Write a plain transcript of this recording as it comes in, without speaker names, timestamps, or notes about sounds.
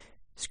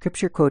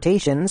Scripture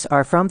quotations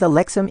are from the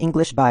Lexham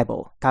English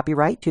Bible.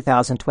 Copyright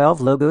 2012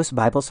 Logos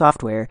Bible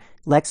Software.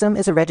 Lexham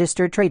is a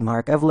registered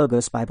trademark of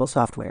Logos Bible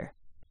Software.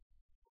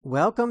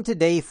 Welcome to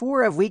day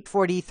 4 of week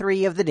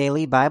 43 of the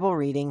daily Bible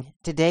reading.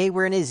 Today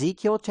we're in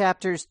Ezekiel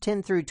chapters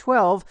 10 through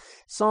 12,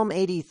 Psalm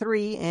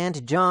 83,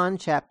 and John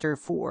chapter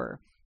 4.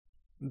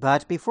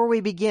 But before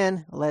we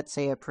begin, let's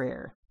say a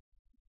prayer.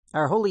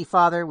 Our Holy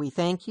Father, we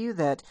thank you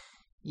that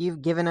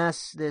you've given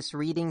us this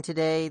reading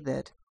today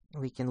that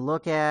we can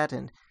look at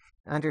and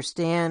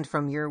understand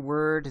from your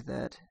word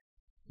that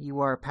you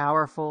are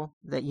powerful,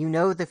 that you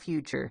know the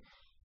future,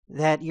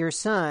 that your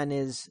Son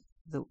is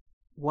the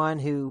one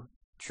who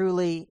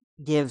truly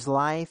gives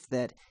life,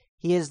 that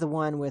he is the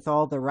one with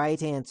all the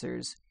right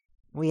answers.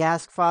 We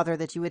ask, Father,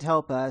 that you would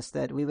help us,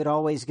 that we would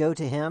always go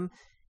to him,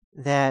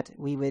 that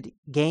we would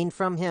gain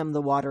from him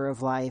the water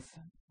of life.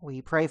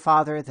 We pray,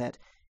 Father, that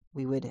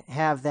we would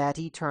have that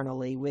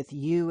eternally with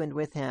you and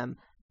with him.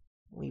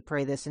 We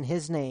pray this in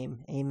his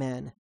name.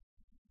 Amen.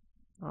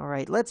 All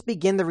right, let's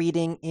begin the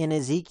reading in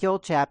Ezekiel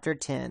chapter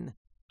 10.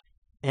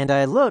 And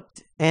I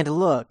looked, and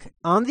look,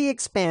 on the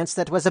expanse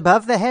that was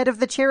above the head of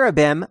the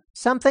cherubim,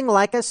 something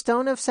like a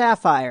stone of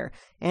sapphire,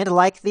 and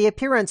like the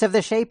appearance of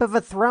the shape of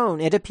a throne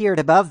it appeared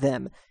above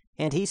them.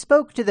 And he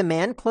spoke to the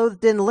man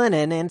clothed in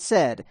linen, and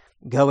said,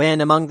 Go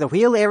in among the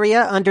wheel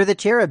area under the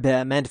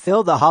cherubim, and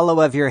fill the hollow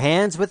of your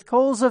hands with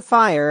coals of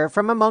fire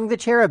from among the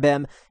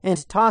cherubim,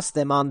 and toss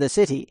them on the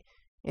city.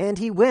 And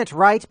he went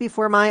right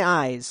before my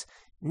eyes.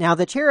 Now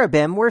the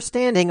cherubim were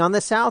standing on the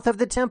south of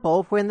the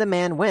temple when the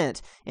man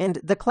went, and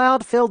the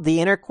cloud filled the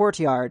inner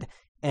courtyard.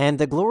 And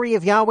the glory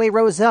of Yahweh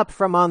rose up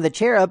from on the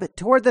cherub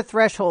toward the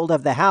threshold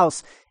of the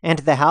house, and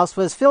the house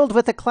was filled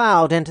with a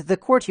cloud, and the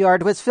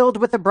courtyard was filled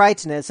with the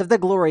brightness of the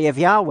glory of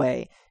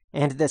Yahweh.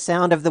 And the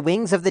sound of the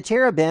wings of the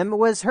cherubim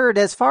was heard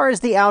as far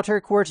as the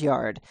outer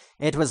courtyard.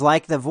 It was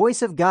like the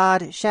voice of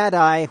God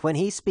Shaddai when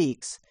he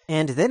speaks.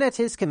 And then at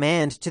his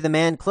command to the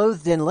man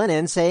clothed in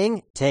linen,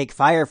 saying, Take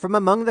fire from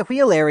among the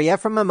wheel area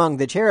from among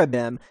the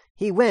cherubim,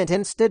 he went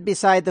and stood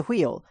beside the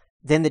wheel.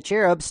 Then the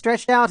cherub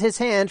stretched out his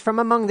hand from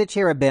among the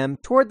cherubim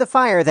toward the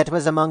fire that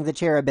was among the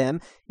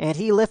cherubim, and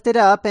he lifted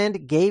up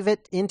and gave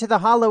it into the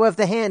hollow of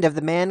the hand of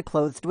the man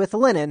clothed with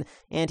linen,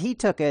 and he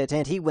took it,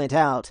 and he went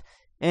out.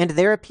 And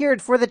there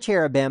appeared for the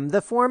cherubim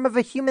the form of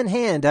a human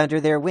hand under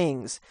their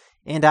wings.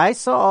 And I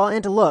saw,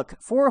 and look,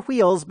 4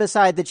 wheels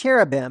beside the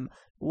cherubim,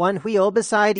 1 wheel beside